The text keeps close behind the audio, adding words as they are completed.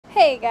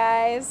Hey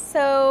guys,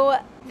 so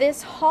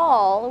this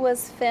haul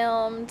was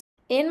filmed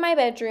in my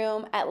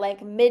bedroom at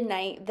like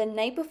midnight, the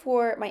night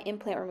before my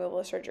implant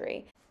removal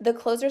surgery. The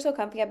clothes are so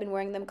comfy, I've been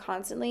wearing them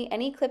constantly.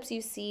 Any clips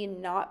you see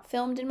not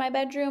filmed in my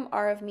bedroom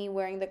are of me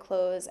wearing the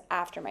clothes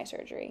after my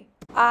surgery.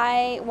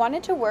 I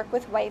wanted to work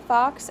with White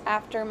Fox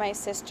after my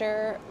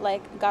sister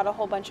got a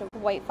whole bunch of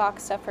White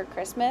Fox stuff for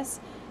Christmas.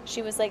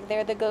 She was like,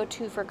 they're the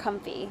go-to for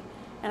comfy.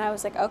 And I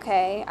was like,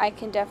 okay, I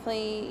can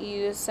definitely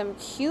use some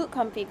cute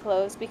comfy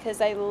clothes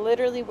because I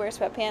literally wear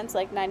sweatpants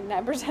like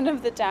 99%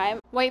 of the time.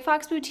 White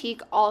Fox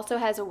Boutique also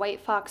has a White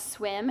Fox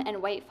Swim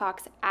and White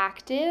Fox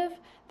Active.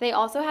 They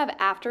also have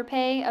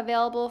Afterpay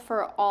available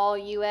for all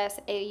US,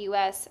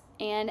 AUS,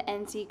 and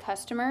NC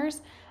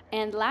customers.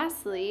 And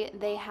lastly,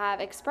 they have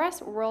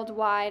express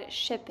worldwide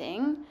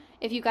shipping.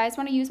 If you guys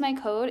want to use my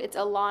code, it's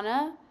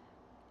Alana,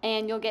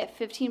 and you'll get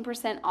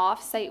 15%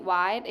 off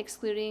site-wide,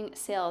 excluding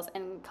sales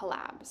and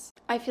collabs.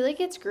 I feel like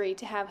it's great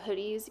to have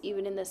hoodies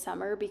even in the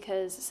summer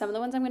because some of the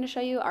ones I'm going to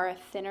show you are a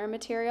thinner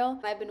material.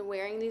 I've been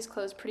wearing these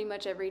clothes pretty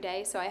much every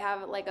day, so I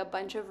have like a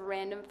bunch of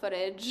random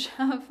footage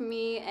of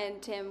me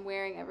and Tim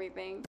wearing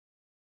everything.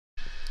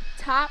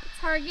 Top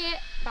Target,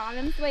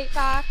 bottoms White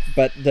Fox,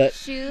 but the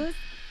shoes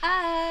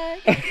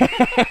I've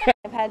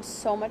had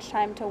so much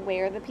time to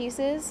wear the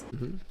pieces.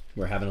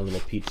 We're having a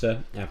little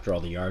pizza after all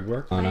the yard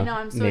work. I know,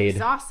 I'm so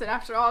exhausted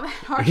after all that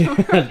hard work.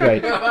 That's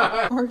great.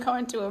 We're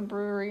going to a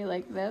brewery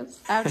like this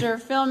after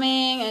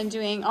filming and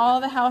doing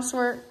all the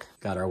housework.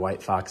 Got our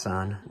White Fox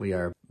on. We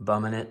are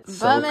bumming it.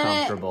 So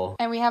comfortable.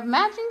 And we have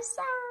matching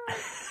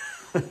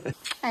socks.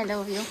 I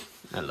love you.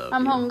 I love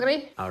I'm you.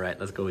 hungry. All right,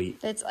 let's go eat.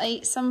 Let's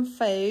eat some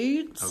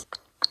food. Okay.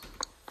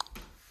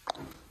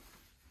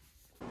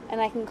 And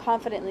I can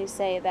confidently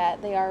say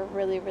that they are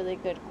really, really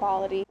good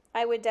quality.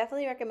 I would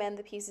definitely recommend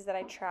the pieces that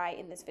I try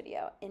in this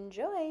video.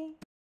 Enjoy!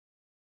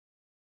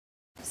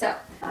 So,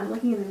 I'm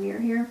looking in the mirror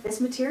here.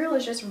 This material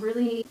is just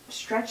really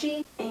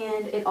stretchy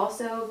and it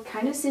also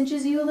kind of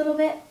cinches you a little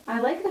bit. I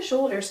like the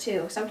shoulders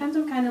too. Sometimes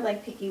I'm kind of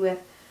like picky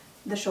with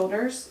the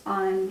shoulders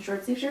on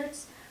short sleeve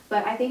shirts,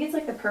 but I think it's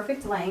like the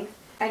perfect length.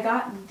 I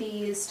got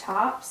these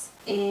tops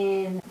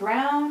in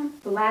brown,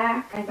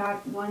 black. I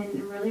got one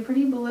in a really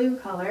pretty blue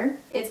color.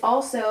 It's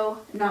also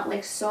not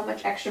like so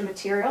much extra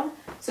material.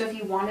 So if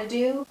you want to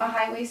do a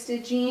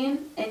high-waisted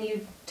jean and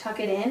you tuck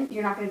it in,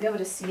 you're not going to be able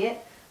to see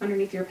it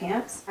underneath your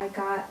pants. I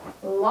got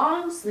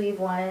long sleeve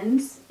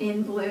ones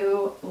in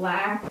blue,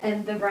 black,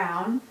 and the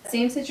brown.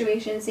 Same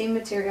situation, same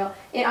material.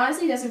 It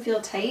honestly doesn't feel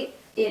tight.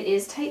 It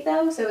is tight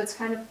though, so it's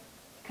kind of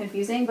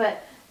confusing,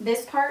 but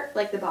this part,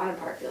 like the bottom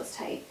part, feels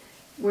tight,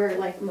 where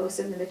like most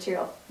of the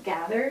material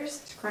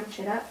gathers. Scrunch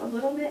it up a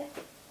little bit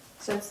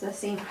so it's the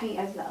same height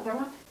as the other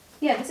one.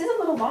 Yeah, this is a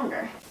little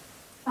longer.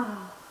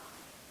 Ah.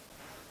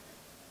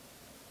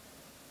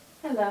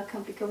 I love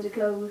comfy cozy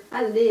clothes.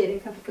 I live in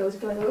comfy cozy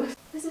clothes.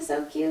 This is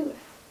so cute.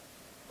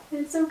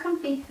 And it's so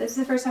comfy. This is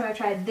the first time I've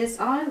tried this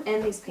on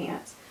and these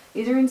pants.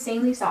 These are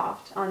insanely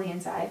soft on the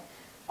inside.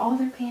 All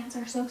their pants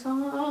are so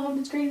soft,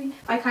 it's crazy.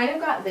 I kind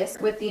of got this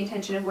with the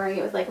intention of wearing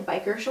it with like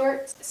biker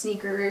shorts,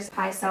 sneakers,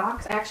 high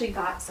socks. I actually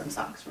got some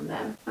socks from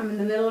them. I'm in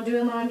the middle of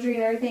doing laundry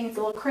and everything. It's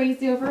a little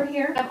crazy over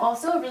here. I'm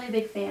also a really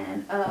big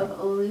fan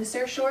of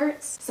looser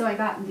shorts. So I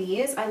got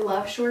these. I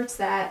love shorts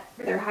that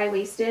they're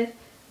high-waisted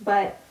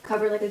but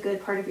cover like a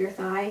good part of your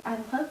thigh. I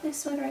love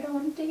this sweater. I don't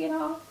want to take it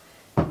off.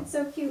 It's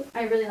so cute.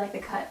 I really like the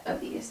cut of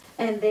these.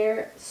 And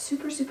they're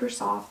super, super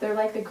soft. They're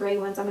like the gray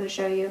ones I'm going to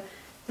show you.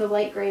 The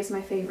light gray is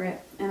my favorite,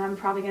 and I'm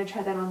probably going to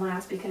try that on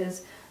last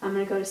because I'm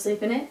going to go to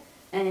sleep in it,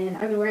 and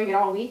I've been wearing it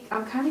all week.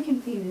 I'm kind of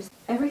confused.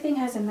 Everything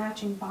has a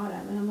matching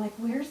bottom, and I'm like,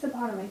 where's the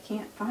bottom? I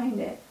can't find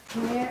it.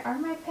 Where are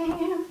my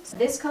pants?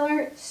 This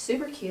color,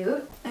 super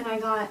cute, and I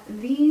got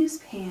these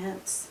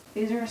pants.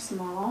 These are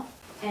small,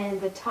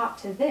 and the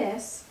top to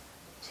this,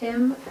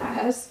 Tim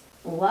has.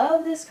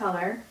 Love this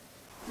color.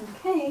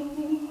 Okay,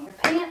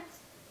 pants,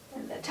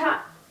 and the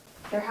top.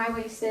 They're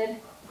high-waisted.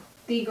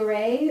 The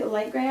gray,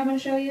 light gray I'm going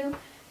to show you,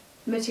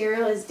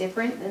 material is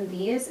different than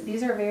these.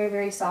 These are very,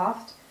 very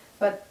soft,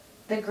 but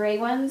the gray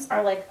ones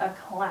are like a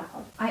cloud.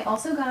 I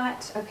also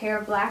got a pair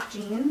of black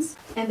jeans,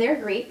 and they're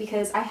great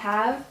because I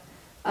have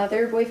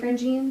other boyfriend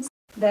jeans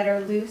that are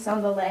loose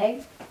on the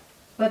leg,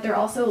 but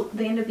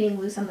they end up being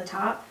loose on the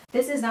top.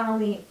 This is not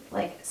only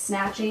like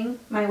snatching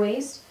my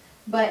waist,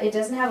 but it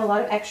doesn't have a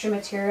lot of extra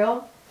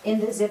material in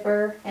the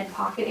zipper and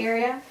pocket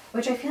area,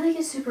 which I feel like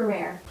is super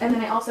rare. And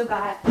then I also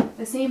got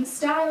the same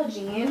style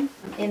jean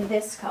in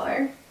this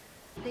color.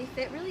 They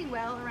fit really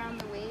well around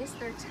the waist.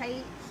 They're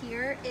tight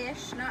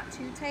here-ish, not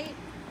too tight,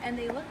 and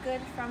they look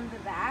good from the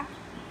back.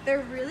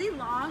 They're really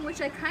long,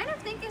 which I kind of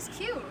think is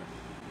cute.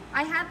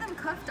 I had them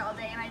cuffed all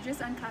day, and I just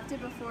uncuffed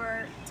it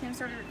before Tim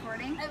started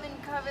recording. I've been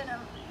cuffing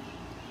them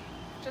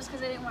just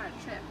because I didn't want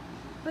to trip.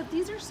 But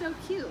these are so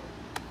cute.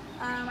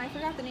 I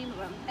forgot the name of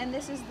them. And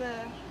this is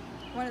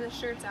one of the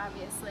shirts,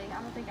 obviously.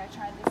 I don't think I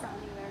tried this on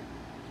either.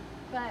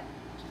 But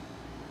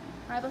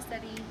Bible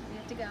study, we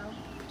have to go.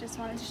 Just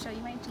wanted to show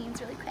you my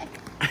jeans really quick.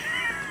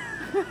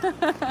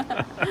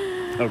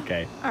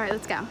 Okay. All right,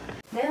 let's go.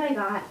 Then I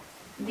got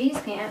these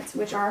pants,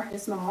 which are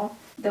small,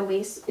 the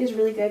waist is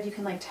really good. You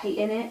can like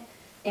tighten it,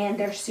 and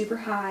they're super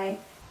high.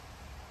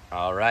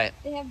 All right.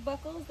 They have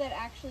buckles that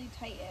actually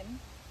tighten,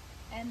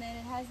 and then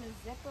it has a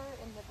zipper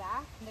in the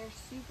back. They're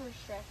super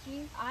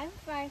stretchy. I'm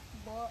 5'4",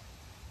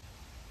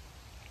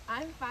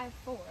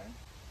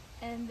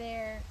 and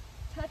they're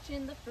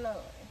touching the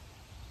floor.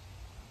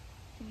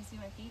 Can you see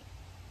my feet?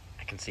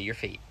 I can see your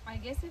feet. I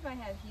guess if I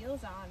had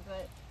heels on,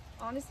 but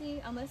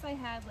honestly, unless I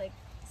had like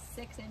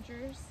 6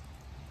 inches,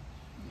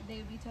 they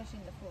would be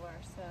touching the floor,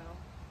 so.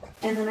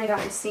 And then I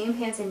got the same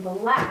pants in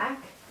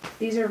black.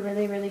 These are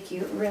really, really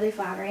cute, really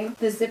flattering.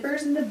 The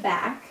zipper's in the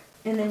back,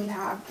 and then you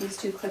have these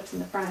 2 clips in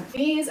the front.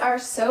 These are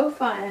so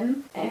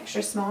fun,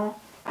 extra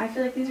small. I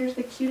feel like these are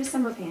the cutest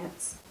summer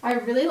pants. I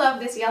really love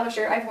this yellow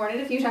shirt. I've worn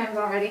it a few times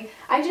already.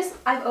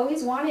 I've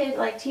always wanted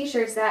like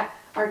t-shirts that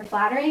are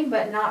flattering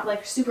but not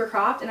like super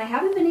cropped, and I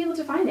haven't been able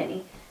to find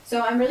any.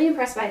 So I'm really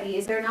impressed by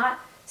these. They're not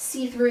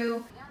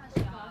see-through.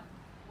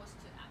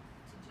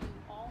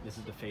 This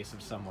is the face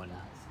of someone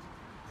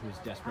who's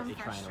desperately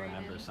trying to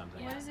remember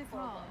something. What is it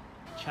called?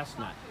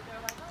 Chestnut.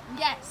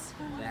 Yes.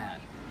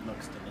 That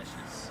looks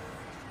delicious.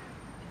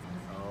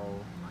 Oh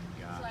my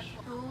gosh.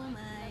 Oh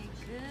my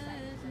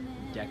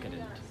goodness.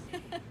 Decadent. I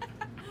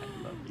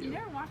love you. You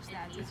never watched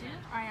that, did you?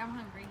 Alright, I'm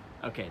hungry.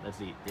 Okay, let's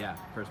eat. Yeah,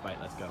 first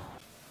bite, let's go.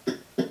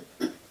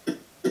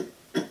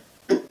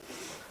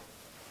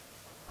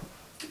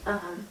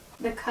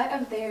 The cut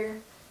of their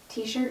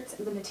t-shirts,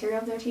 the material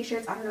of their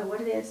t-shirts, I don't know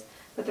what it is,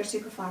 but they're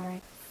super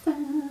flattering.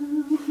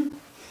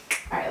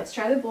 Alright, let's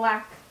try the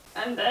black.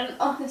 And then,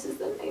 oh, this is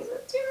the nice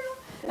material.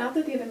 Not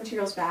that the other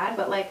material's bad,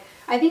 but like,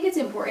 I think it's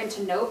important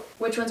to note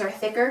which ones are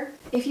thicker.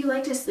 If you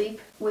like to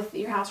sleep with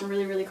your house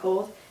really, really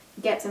cold,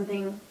 get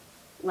something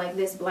like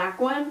this black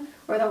one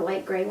or the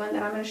light gray one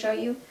that I'm going to show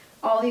you.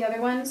 All the other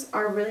ones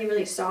are really,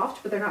 really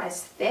soft, but they're not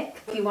as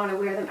thick. If you want to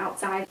wear them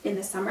outside in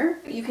the summer,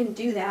 you can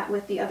do that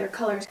with the other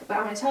colors. But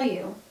I'm going to tell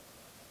you,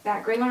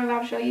 that gray one I'm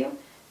about to show you,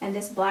 and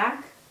this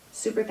black,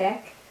 super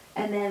thick,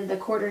 and then the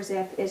quarter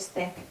zip is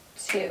thick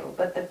too.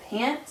 But the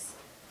pants,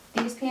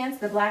 these pants,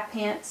 the black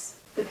pants,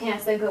 the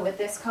pants that go with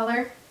this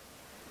color,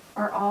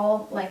 are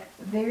all like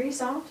very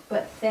soft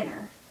but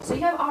thinner. So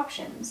you have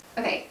options.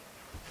 Okay,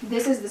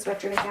 this is the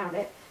sweatshirt, I found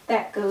it,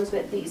 that goes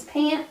with these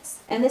pants.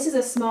 And this is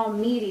a small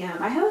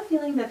medium. I have a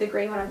feeling that the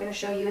gray one I'm going to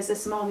show you is a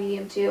small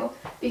medium too,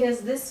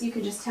 because this, you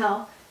can just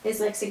tell, is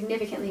like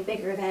significantly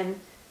bigger than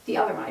the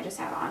other one I just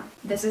had on.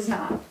 This is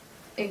not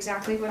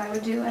exactly what I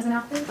would do as an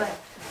outfit, but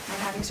I'm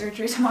having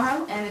surgery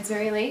tomorrow and it's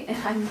very late and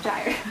I'm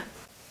tired.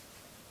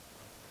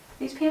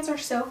 These pants are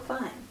so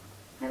fun.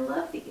 I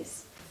love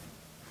these.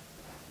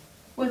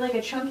 With like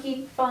a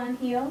chunky, fun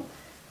heel.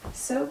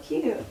 So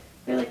cute.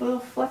 They're like little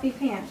fluffy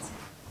pants.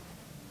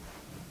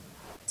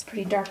 It's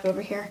pretty dark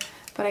over here,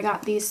 but I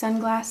got these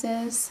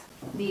sunglasses.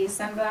 These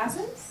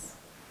sunglasses,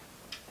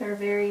 they're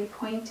very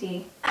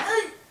pointy.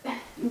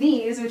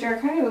 These, which are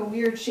kind of a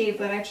weird shape,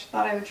 but I just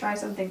thought I would try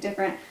something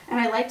different. And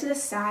I liked the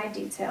side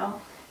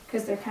detail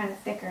because they're kind of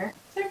thicker.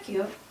 They're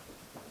cute.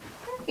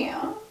 They're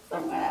cute. So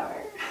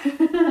whatever.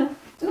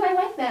 Ooh, I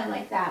like them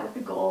like that with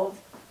the gold.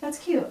 That's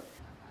cute.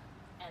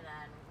 And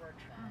then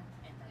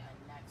the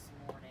next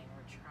morning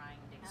we're trying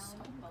to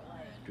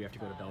Do we have to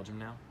go to Belgium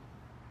now?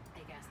 I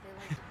guess they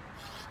like.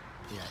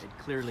 Yeah,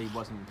 it clearly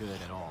wasn't good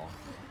at all.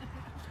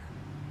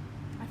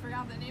 I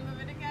forgot the name of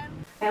it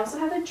again. I also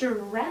have a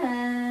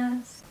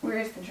dress. Where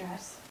is the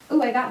dress?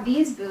 Ooh, I got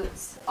these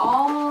boots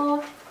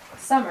all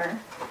summer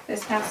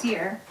this past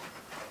year.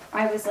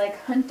 I was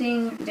like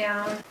hunting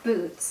down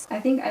boots. I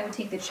think I would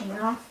take the chain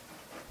off,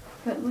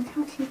 but look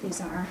how cute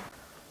these are.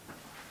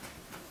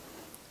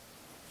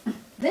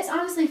 This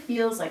honestly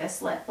feels like a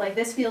slip. Like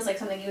this feels like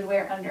something you would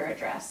wear under a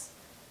dress,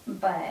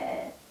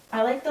 but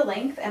I like the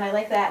length and I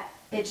like that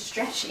it's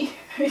stretchy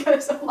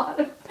because a lot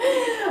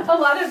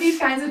of these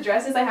kinds of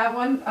dresses, I have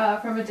one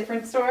from a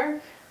different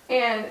store,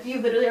 and you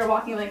literally are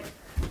walking like,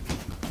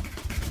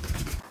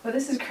 but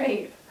this is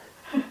great.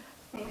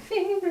 My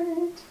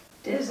favorite.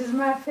 This is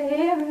my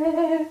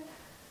favorite.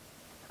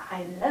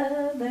 I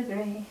love the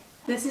gray.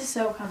 This is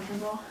so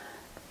comfortable.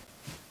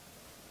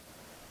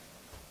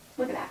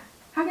 Look at that.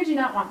 How could you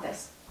not want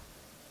this?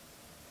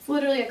 It's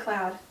literally a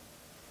cloud.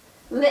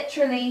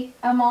 Literally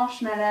a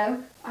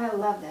marshmallow. I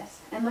love this.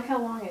 And look how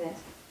long it is.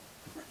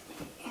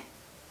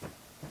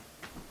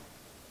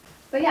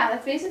 But yeah,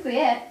 that's basically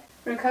it.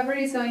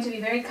 Recovery is going to be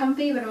very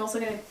comfy, but I'm also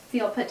going to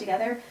feel put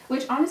together,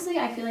 which honestly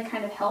I feel like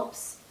kind of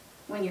helps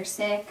when you're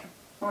sick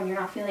or when you're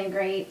not feeling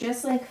great.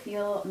 Just like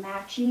feel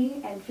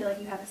matchy and feel like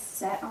you have a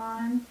set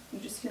on. You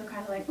just feel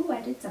kind of like, ooh,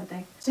 I did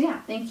something. So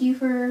yeah, thank you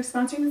for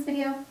sponsoring this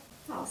video.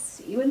 I'll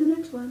see you in the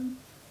next one.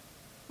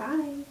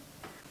 Bye.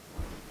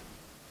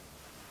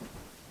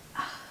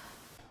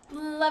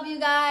 Love you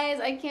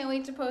guys. I can't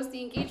wait to post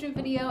the engagement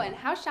video and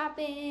house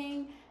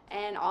shopping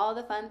and all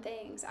the fun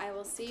things. I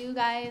will see you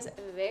guys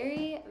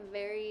very,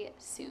 very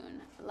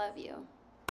soon. Love you.